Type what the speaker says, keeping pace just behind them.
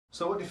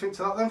So what do you think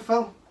to that then,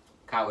 Phil?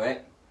 Can't wait.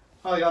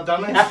 Oh yeah,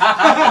 damn it.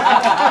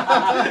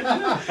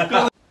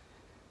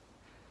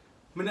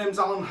 My name's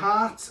Alan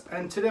Hart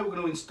and today we're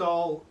going to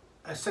install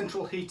a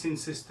central heating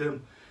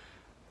system.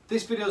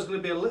 This video is going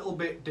to be a little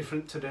bit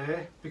different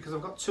today because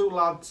I've got two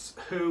lads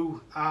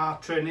who are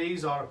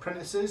trainees or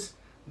apprentices.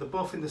 They're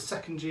both in the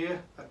second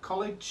year at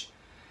college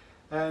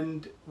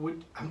and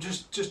I'm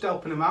just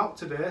helping them out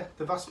today.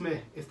 They've asked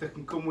me if they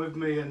can come with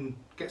me and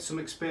get some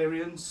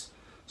experience.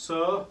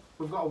 So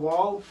we've got a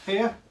wall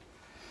here.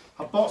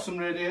 I bought some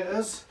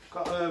radiators,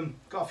 got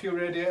a few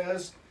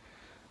radiators,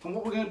 and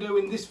what we're going to do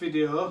in this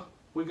video,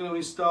 we're going to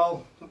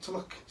install, not to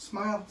look,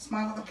 smile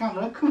at the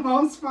camera, come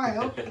on,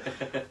 smile.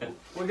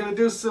 We're going to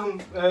do some,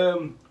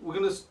 we're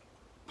going to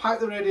pipe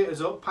the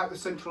radiators up, pipe the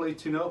central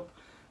heating up.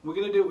 We're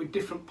going to do it with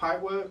different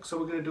pipework, so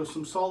we're going to do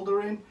some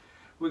soldering,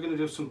 we're going to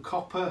do some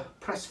copper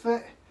press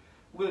fit,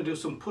 we're going to do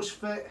some push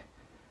fit,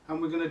 and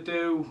we're going to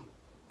do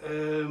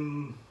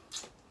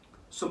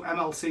some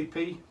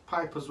MLCP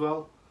pipe as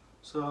well.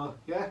 So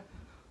yeah,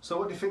 so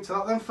what do you think to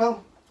that then,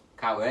 Phil?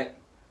 Can't wait.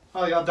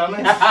 Oh yeah, damn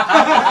it.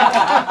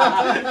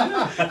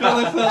 Go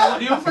on then, Phil, what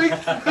do you think?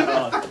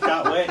 Oh,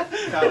 can't wait.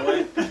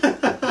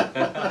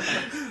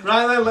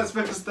 Right then, let's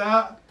make a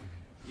start.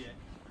 Yeah.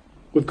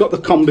 We've got the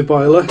combi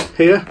boiler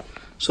here.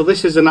 So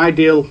this is an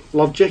Ideal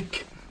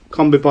Logic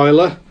combi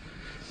boiler.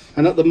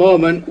 And at the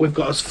moment we've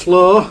got as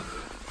flow,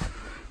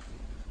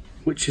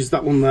 which is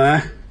that one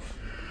there.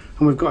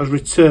 And we've got as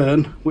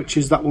return, which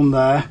is that one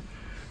there.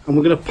 And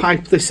we're going to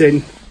pipe this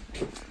in.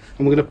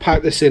 And we're going to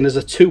pipe this in as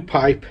a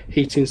two-pipe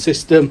heating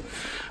system.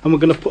 And we're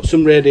going to put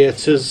some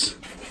radiators.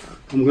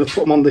 And we're going to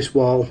put them on this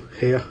wall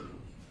here.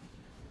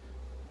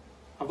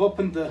 I've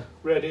opened the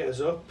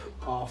radiators up,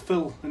 or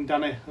Phil and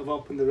Danny have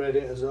opened the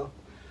radiators up.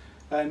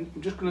 And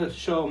I'm just going to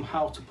show them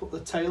how to put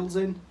the tails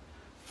in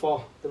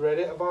for the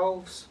radiator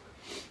valves.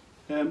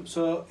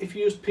 So if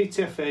you use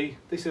PTFE,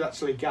 this is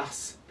actually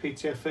gas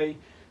PTFE.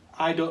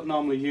 I don't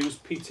normally use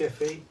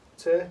PTFE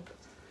tape.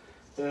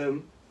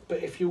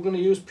 But if you're going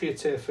to use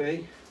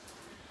PTFE,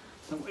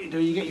 then what you do,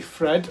 you get your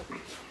thread,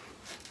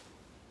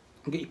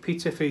 and get your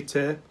PTFE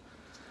tape,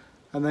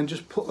 and then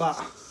just put that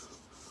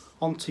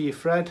onto your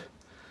thread,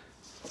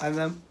 and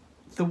then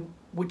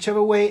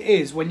whichever way it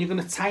is, when you're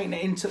going to tighten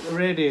it into the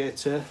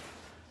radiator,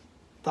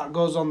 that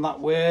goes on that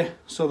way,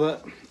 so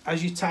that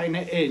as you tighten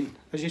it in,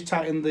 as you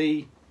tighten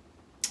the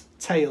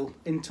tail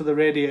into the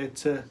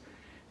radiator,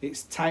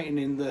 it's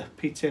tightening the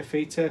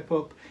PTFE tape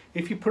up.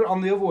 If you put it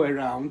on the other way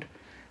around,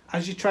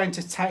 as you're trying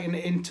to tighten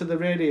it into the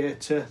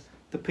radiator,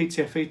 the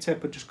PTFE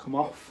tape will just come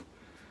off.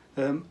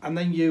 And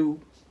then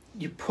you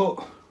put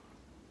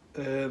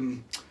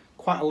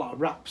quite a lot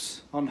of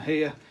wraps on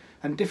here,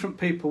 and different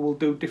people will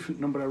do different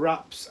number of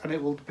wraps, and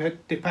it will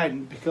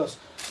depend, because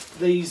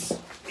these,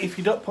 if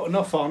you don't put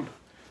enough on,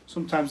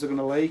 sometimes they're going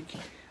to leak.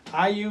 When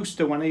I used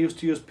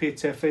to use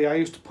PTFE, I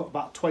used to put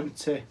about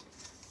 20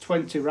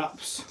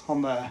 wraps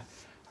on there,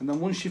 and then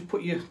once you've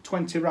put your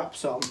 20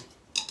 wraps on,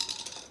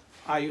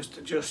 I used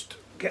to just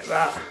get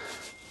that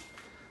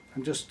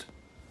and just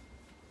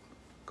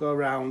go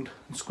around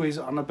and squeeze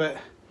it on a bit,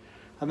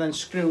 and then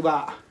screw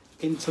that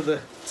into the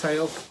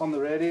tail on the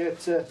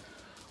radiator.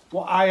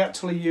 What I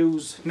actually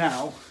use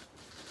now,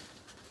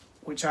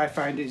 which I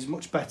find is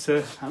much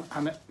better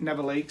and it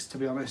never leaks, to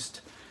be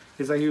honest,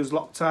 is I use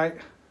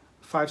Loctite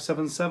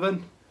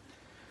 577.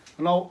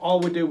 And all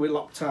we do with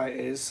Loctite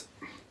is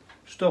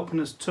just open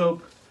his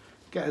tub,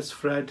 get his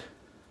thread.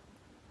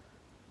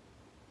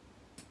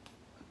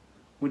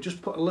 We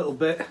just put a little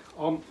bit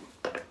on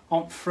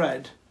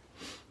thread,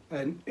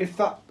 and if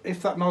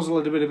that nozzle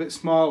had been a bit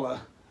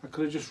smaller, I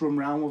could have just run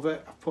round with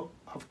it.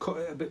 I've cut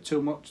it a bit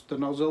too much, the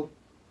nozzle.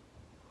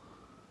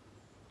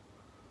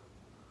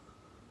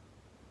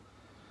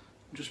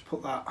 Just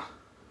put that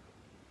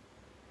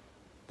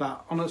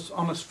on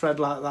a thread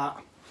like that,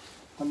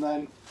 and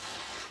then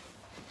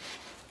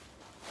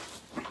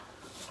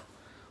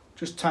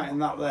just tighten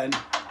that then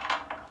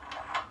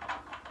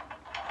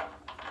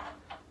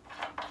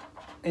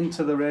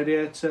into the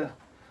radiator.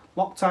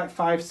 Loctite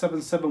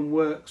 577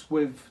 works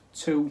with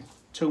two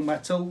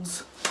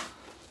metals.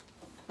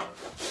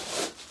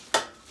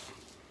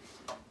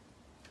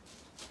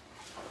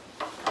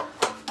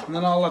 And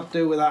then all I'd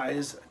do with that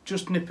is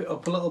just nip it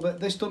up a little bit.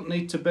 This don't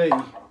need to be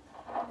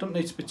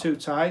too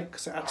tight,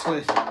 because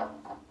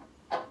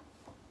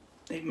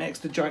it makes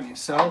the joint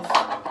itself.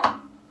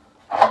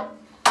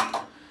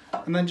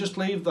 And then just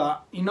leave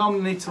that. You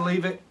normally need to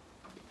leave it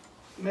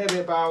maybe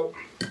about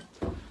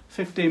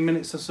 15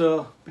 minutes or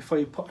so before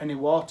you put any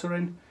water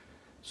in,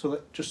 so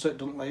it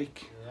doesn't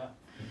leak. Yeah.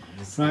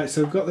 Right,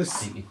 so we've got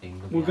this.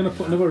 We're going to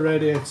put another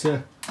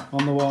radiator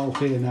on the wall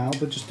here now,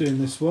 but just doing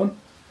this one.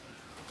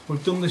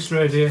 We've done this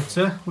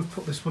radiator, we've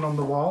put this one on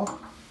the wall.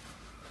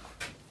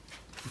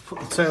 We've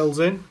put the tails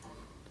in,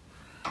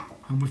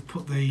 and we've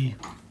put the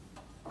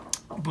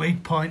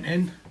bleed point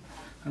in,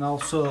 and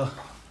also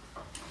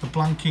the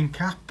blanking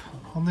cap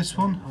on this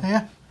one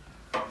here.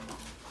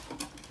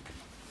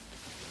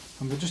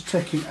 And we're just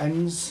taking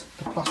ends,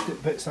 the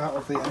plastic bits out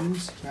of the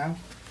ends now.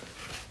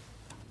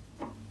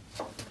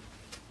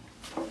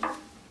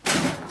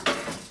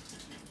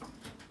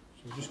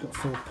 just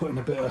got Phil putting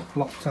a bit of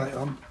Loctite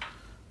on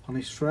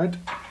his thread.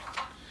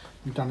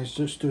 And Danny's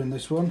just doing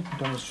this one.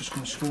 Danny's just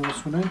going to screw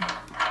this one in.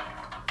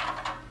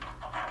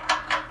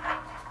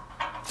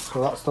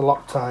 So that's the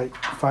Loctite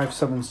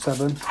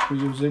 577 we're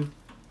using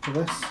for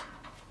this.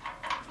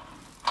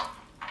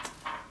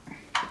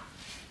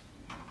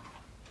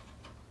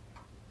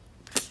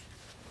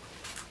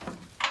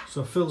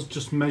 So Phil's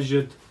just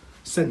measured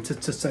centre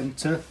to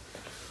centre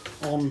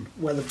on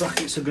where the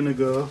brackets are going to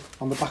go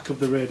on the back of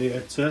the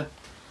radiator,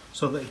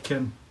 so that he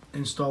can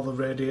install the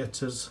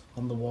radiators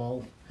on the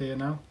wall here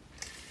now.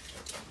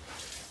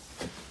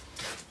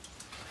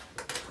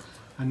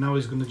 And now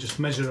he's going to just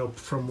measure up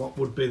from what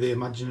would be the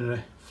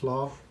imaginary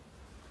floor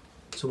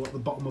to what the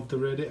bottom of the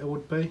radiator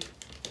would be.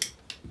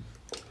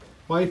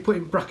 Why are you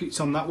putting brackets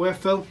on that way,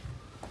 Phil?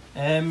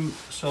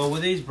 So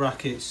with these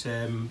brackets,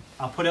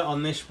 I put it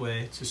on this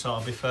way to sort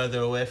of be further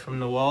away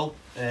from the wall,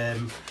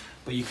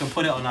 but you can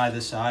put it on either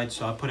side,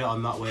 so I put it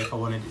on that way if I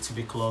wanted it to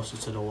be closer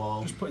to the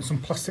wall. Just putting some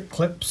plastic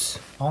clips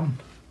on,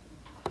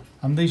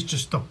 and these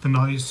just stop the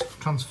noise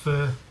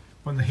transfer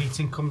when the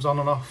heating comes on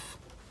and off.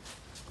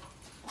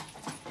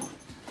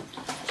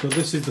 So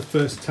this is the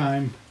first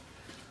time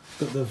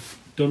that they've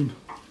done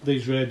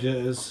these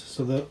radiators,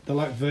 so they're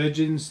like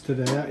virgins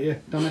today, aren't you,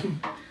 Danny?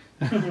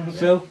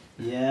 Phil?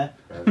 Yeah.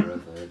 Forever a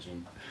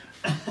virgin.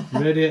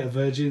 Radiator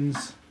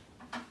virgins.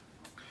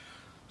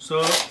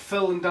 So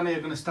Phil and Danny are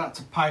going to start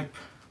to pipe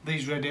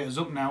these radiators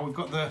up now. They've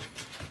got the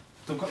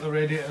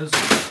radiators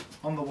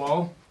on the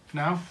wall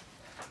now,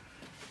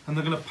 and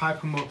they're going to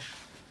pipe them up.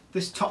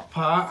 This top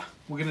part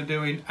we're going to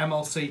do in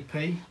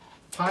MLCP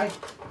pipe.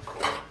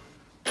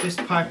 This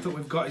pipe that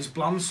we've got is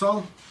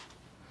Blansol,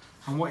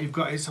 and what you've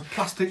got is a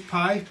plastic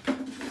pipe,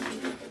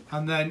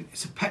 and then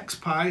it's a PEX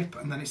pipe,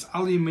 and then it's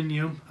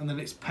aluminium, and then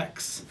it's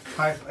PEX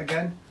pipe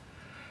again.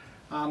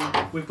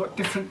 And we've got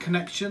different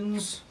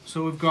connections.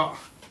 So we've got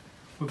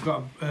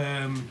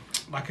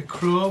like a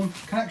chrome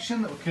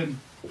connection that we can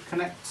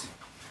connect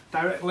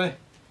directly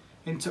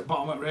into the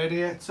bottom of the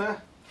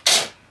radiator,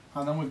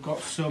 and then we've got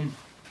some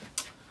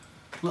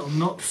little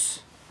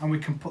nuts, and we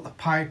can put the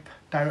pipe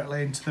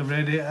directly into the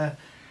radiator.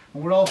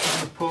 And we're also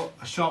going to put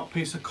a short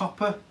piece of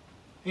copper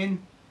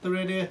in the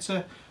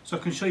radiator, so I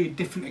can show you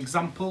different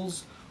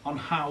examples on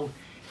how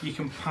you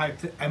can pipe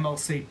the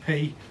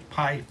MLCP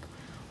pipe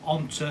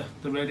onto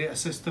the radiator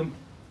system.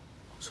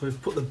 So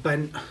we've put the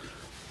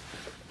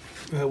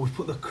we've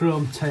put the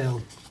chrome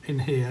tail in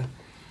here,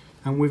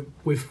 and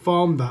we've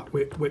formed that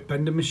with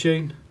bender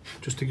machine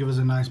just to give us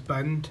a nice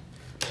bend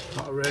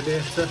on a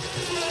radiator.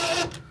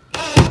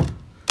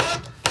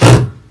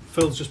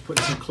 Phil's just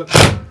putting some clips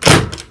on.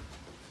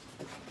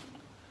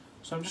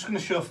 So I'm just going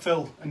to show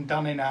Phil and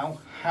Danny now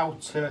how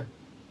to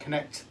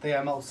connect the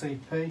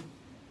MLCP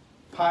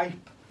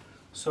pipe.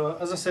 So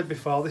as I said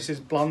before, this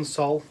is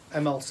Blansol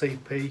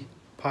MLCP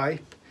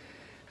pipe,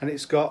 and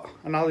it's got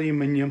an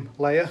aluminium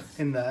layer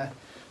in there.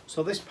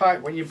 So this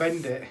pipe, when you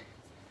bend it,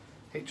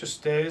 it just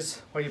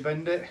stays where you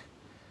bend it.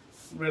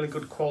 Really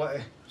good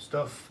quality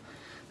stuff.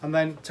 And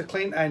then to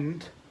clean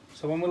end,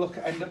 so when we look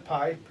at end of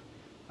pipe,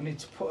 I need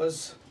to put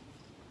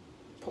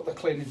the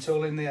cleaning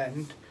tool in the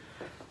end.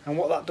 And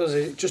what that does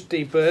is it just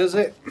deburrs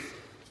it,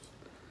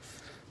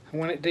 and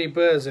when it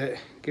deburrs it,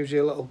 gives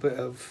you a little bit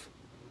of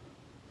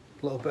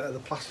the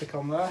plastic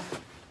on there.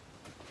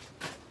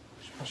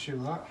 Just pass you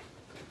that,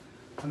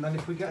 and then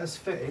if we get us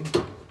fitting,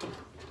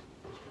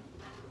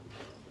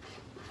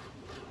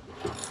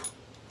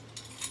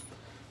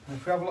 and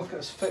if we have a look at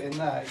us fitting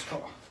there, it's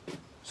got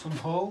some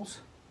holes,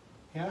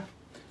 yeah.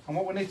 And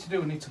what we need to do,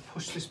 we need to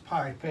push this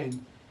pipe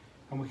in,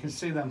 and we can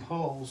see them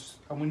holes,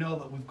 and we know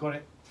that we've got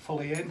it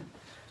fully in.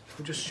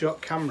 We just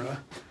shot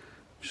camera,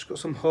 just got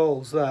some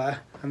holes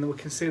there, and then we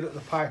can see that the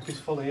pipe is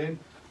fully in.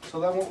 So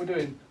then what we're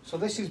doing, so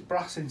this is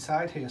brass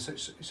inside here, so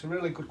it's a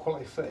really good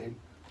quality fitting.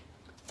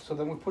 So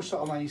then we push that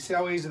on there, you see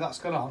how easy that's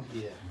gone on?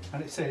 Yeah.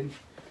 And it's in.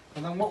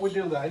 And then what we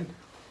do then,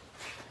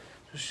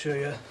 just show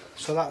you,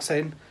 so that's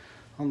in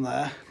on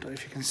there, don't know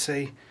if you can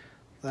see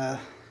there,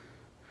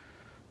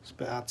 it's a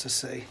bit hard to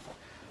see.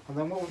 And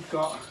then what we've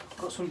got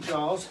some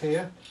jaws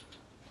here.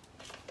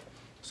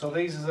 So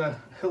these are the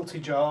Hilti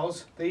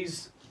jaws.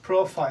 These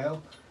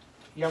profile,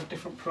 you have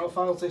different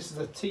profiles. This is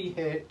a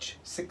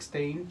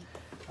TH16,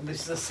 and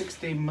this is a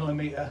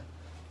 16mm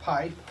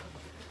pipe.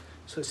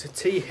 So it's a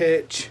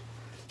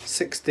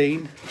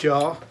TH16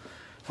 jar,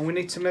 and we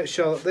need to make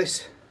sure that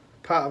this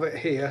part of it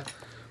here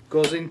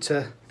goes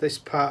into this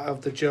part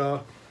of the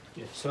jar.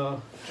 Yeah.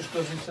 So just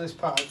goes into this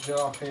part of the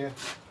jar here.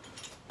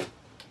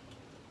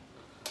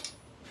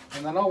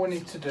 And then all we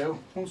need to do,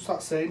 once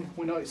that's in,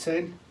 we know it's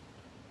in,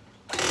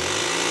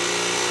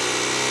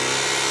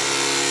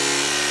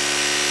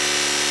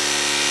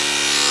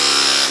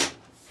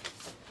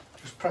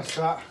 press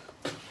that,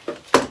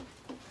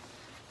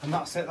 and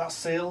that's it, that's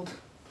sealed.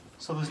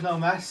 So there's no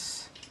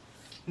mess,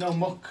 no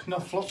muck, no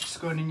flux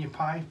going in your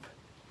pipe,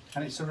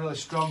 and it's a really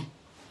strong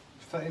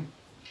fitting.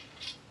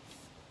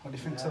 What do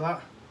you think to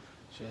that?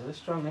 It's really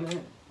strong, isn't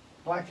it?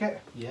 Like it?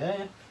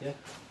 Yeah. What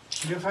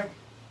do you think?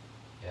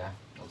 Yeah,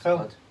 looks Phil?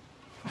 good.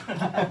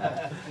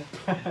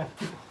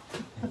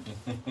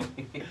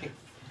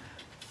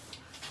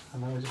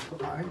 And then we just put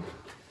that in.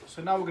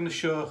 So now we're going to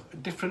show a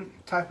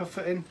different type of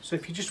fitting. So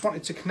if you just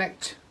wanted to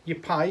connect your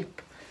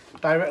pipe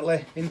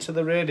directly into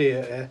the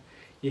radiator,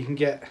 you can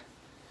get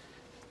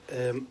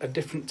a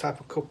different type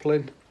of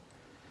coupling.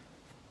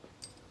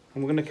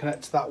 And we're going to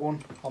connect that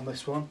one on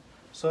this one.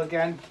 So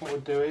again, what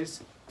we'll do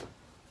is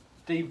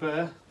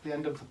deburr the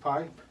end of the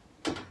pipe,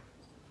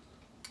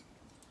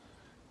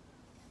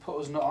 put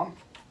us nut on,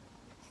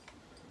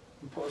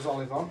 and put us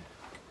olive on.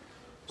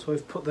 So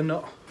we've put the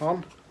nut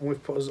on and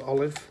we've put us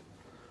olive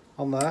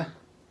on there,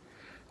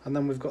 and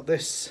then we've got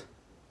this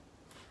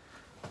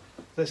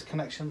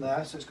connection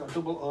there, so it's got a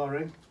double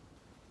O-ring.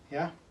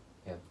 Yeah?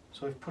 Yeah.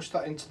 So we've pushed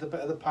that into the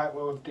bit of the pipe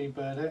where we've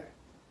deburred it,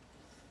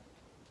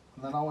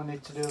 and then all we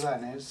need to do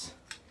then is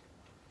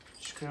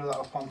screw that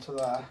up onto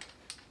there,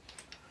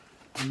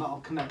 and that'll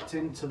connect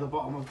into the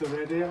bottom of the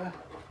radiator.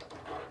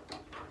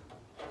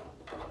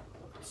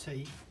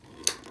 See,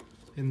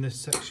 in this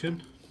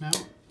section now.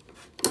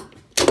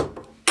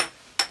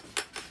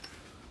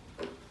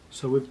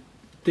 So we've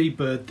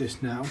deburred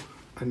this now,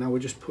 and now we're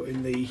just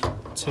putting the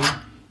two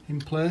in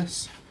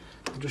place.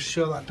 I'll just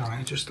show that,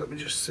 Danny, let me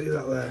just see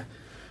that there.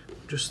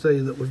 Just see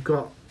that we've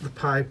got the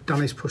pipe,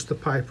 Danny's pushed the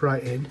pipe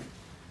right in.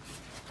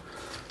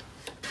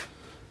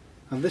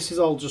 And this is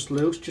all just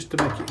loose, just to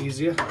make it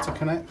easier to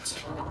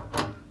connect.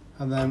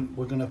 And then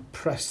we're going to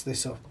press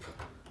this up.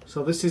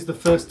 So this is the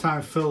first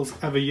time Phil's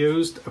ever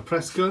used a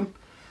press gun.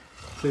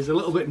 So he's a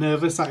little bit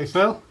nervous, aren't you,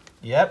 Phil?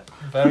 Yep,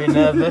 very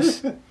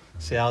nervous.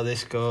 See how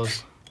this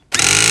goes.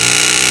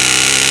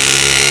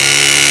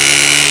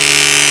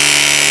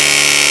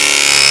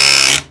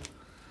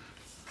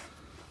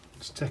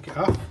 Just take it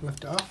off,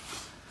 lift it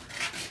off.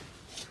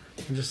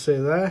 And just see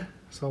there,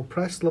 it's all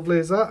pressed, lovely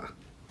as that.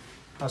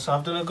 So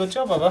I've done a good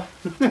job, have I?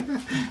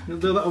 You'll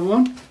do that on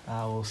one.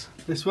 Owls.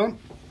 This one,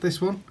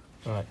 this one.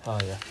 Right, oh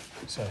yeah,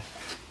 sorry.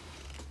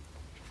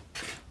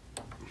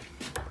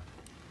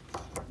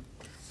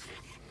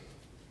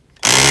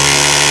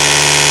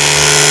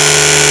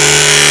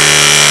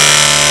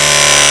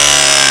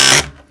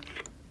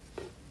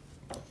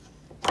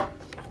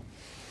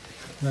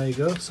 There you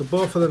go. So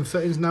both of them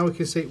fittings, now we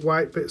can see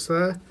white bits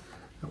there,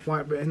 that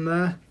white bit in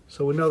there.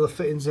 So we know the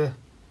fittings are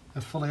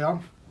fully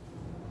on.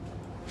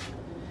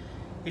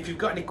 If you've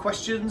got any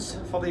questions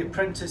for the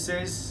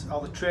apprentices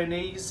or the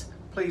trainees,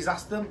 please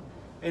ask them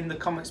in the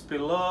comments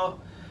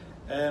below.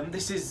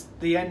 This is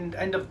the end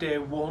of day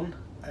one.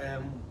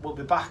 We'll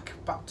be back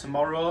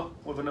tomorrow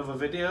with another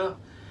video.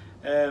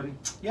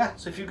 Yeah,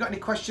 so if you've got any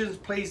questions,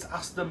 please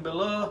ask them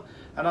below.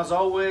 And as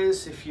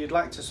always, if you'd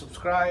like to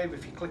subscribe,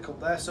 if you click up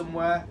there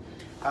somewhere,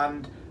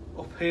 and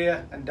up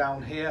here and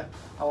down here,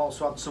 I'll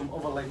also add some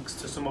other links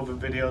to some other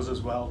videos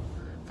as well.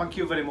 Thank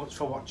you very much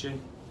for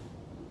watching.